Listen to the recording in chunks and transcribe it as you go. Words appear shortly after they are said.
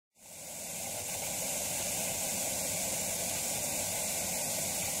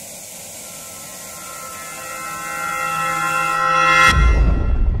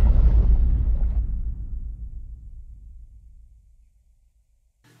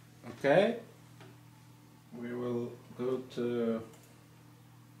Okay, we will go to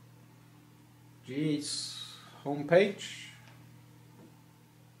G's homepage.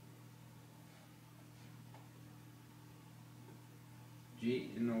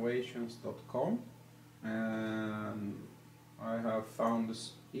 ginnovations.com, and I have found the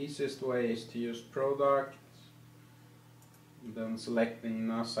easiest way is to use product, then selecting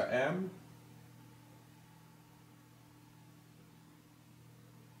Naza M,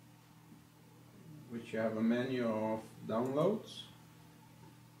 which you have a menu of downloads,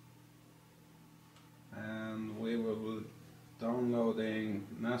 and we will be downloading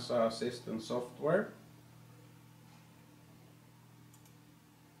Naza Assistant software.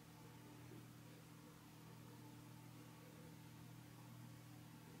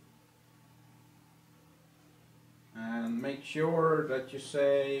 And make sure that you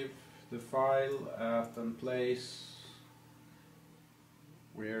save the file at a place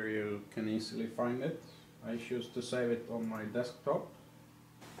where you can easily find it. I choose to save it on my desktop.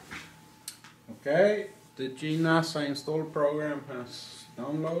 Okay, the Naza install program has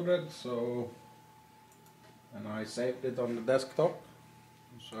downloaded, and I saved it on the desktop,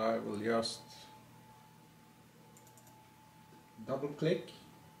 so I will just double click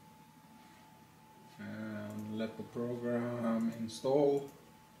and let the program install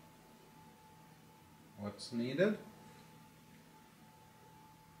what's needed.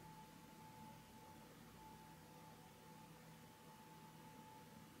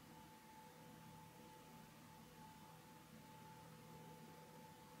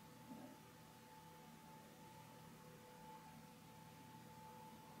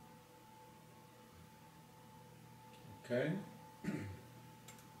 Okay.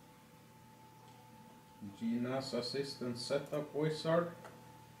 Naza Assistant Setup Wizard.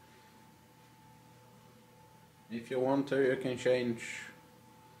 If you want to, you can change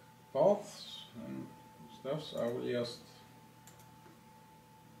paths and stuff, so I will just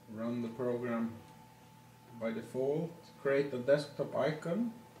run the program by default. Create a desktop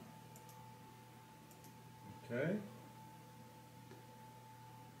icon. Okay.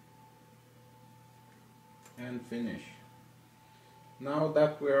 And finish. Now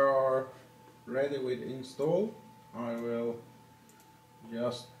that we are ready with install, I will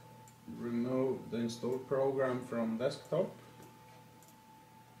just remove the install program from desktop,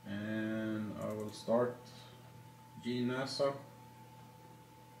 and I will start Naza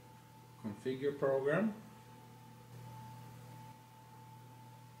configure program.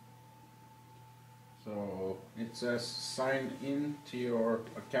 So it says sign in to your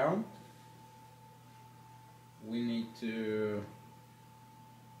account. We need to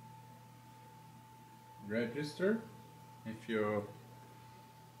register if you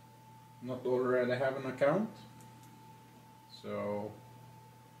not already have an account. So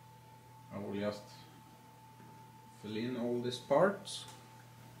I will just fill in all these parts.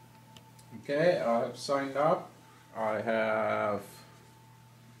 Okay, I have signed up. I have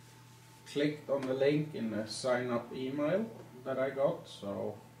clicked on the link in the sign up email that I got,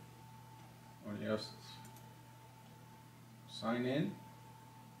 so I'll just sign in,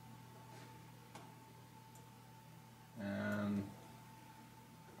 and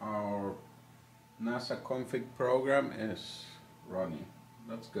our Naza config program is running.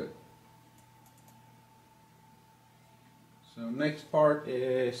 That's good. So next part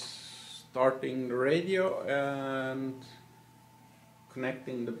is starting the radio and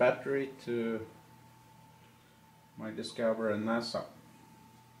connecting the battery to my Discovery and Naza.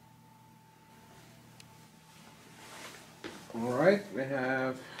 Alright, we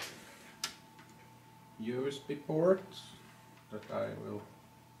have USB ports that I will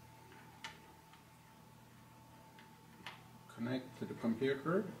connect to the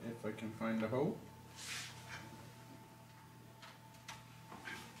computer if I can find a hole.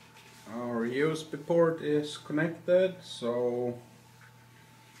 Our USB port is connected, so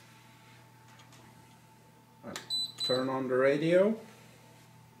I'll turn on the radio,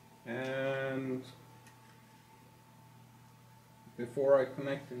 and before I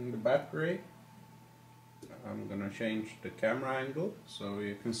connect in the battery, I'm gonna change the camera angle so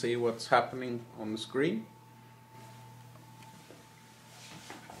you can see what's happening on the screen.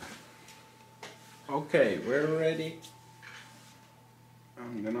 Okay, we're ready.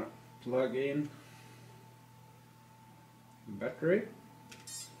 I'm gonna plug in the battery,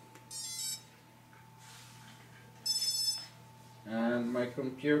 and my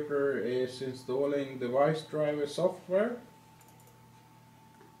computer is installing device driver software.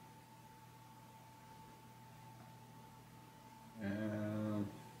 And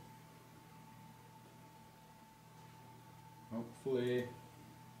hopefully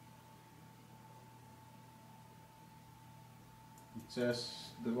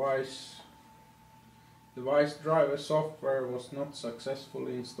says device driver software was not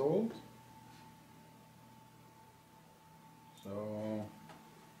successfully installed. So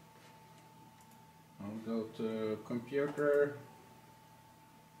I'll go to computer,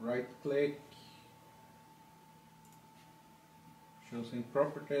 right click, choosing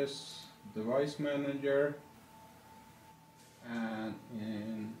properties, device manager,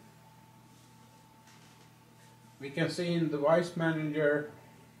 and we can see in device manager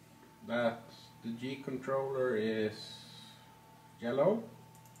that the G controller is yellow,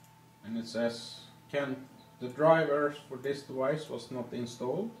 and it says the drivers for this device was not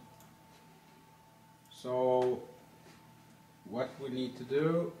installed. So what we need to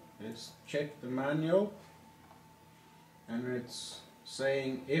do is check the manual, and it's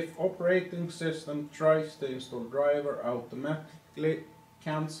saying if operating system tries to install driver, automatically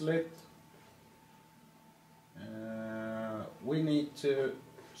cancel it. We need to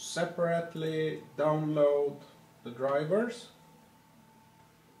separately download the drivers.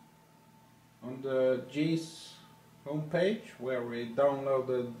 On the G's homepage, where we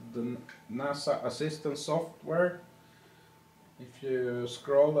downloaded the NAza Assistant software, if you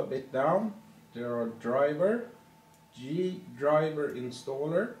scroll a bit down, there are G driver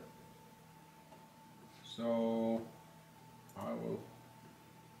installer. So I will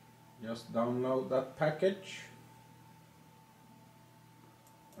just download that package.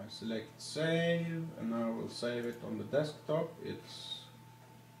 I select save, and I will save it on the desktop. It's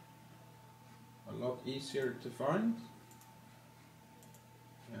a lot easier to find.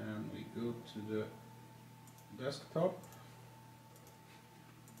 And we go to the desktop,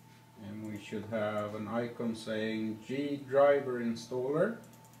 and we should have an icon saying G driver installer.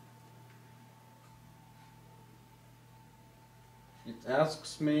 It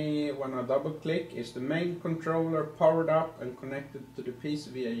asks me when I double click, is the main controller powered up and connected to the PC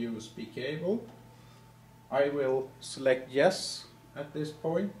via USB cable? I will select yes at this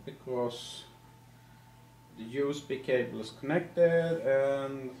point because the USB cable is connected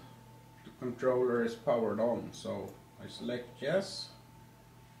and the controller is powered on. So I select yes.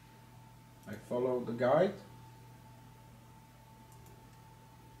 I follow the guide.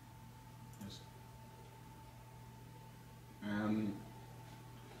 And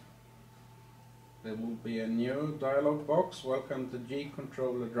there will be a new dialog box. Welcome to G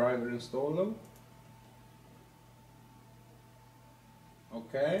controller driver installer.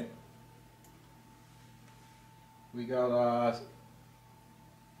 Okay. We got a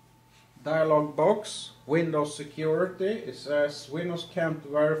dialog box, Windows security. It says Windows can't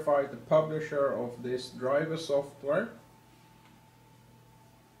verify the publisher of this driver software.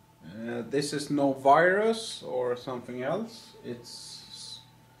 This is no virus or something else. It's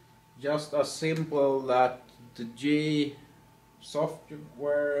just as simple that the G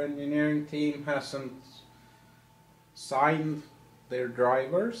software engineering team hasn't signed their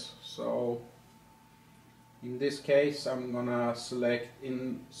drivers. So in this case I'm gonna select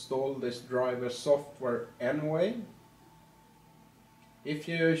install this driver software anyway. If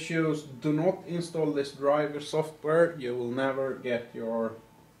you choose do not install this driver software, you will never get your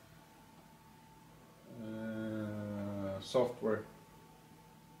software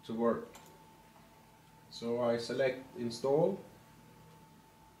to work. So I select install,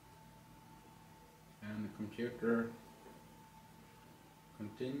 and the computer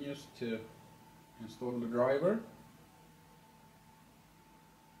continues to install the driver.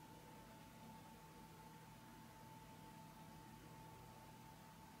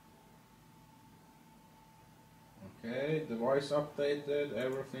 Okay, device updated,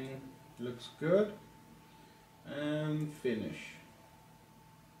 everything looks good, and finish.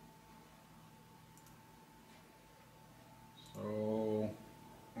 So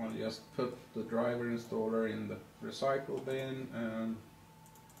I'll just put the driver installer in the recycle bin, and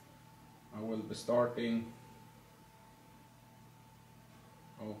I will be starting.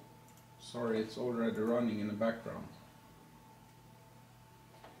 Oh, sorry, it's already running in the background.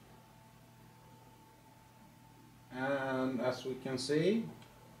 And as we can see,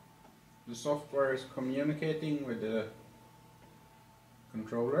 the software is communicating with the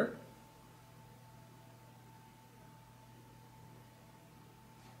controller.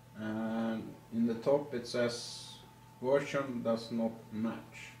 And in the top it says version does not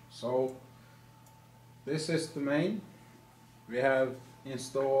match. So this is the main. We have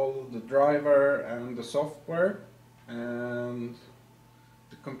installed the driver and the software, and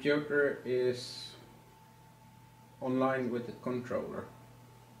the computer is online with the controller.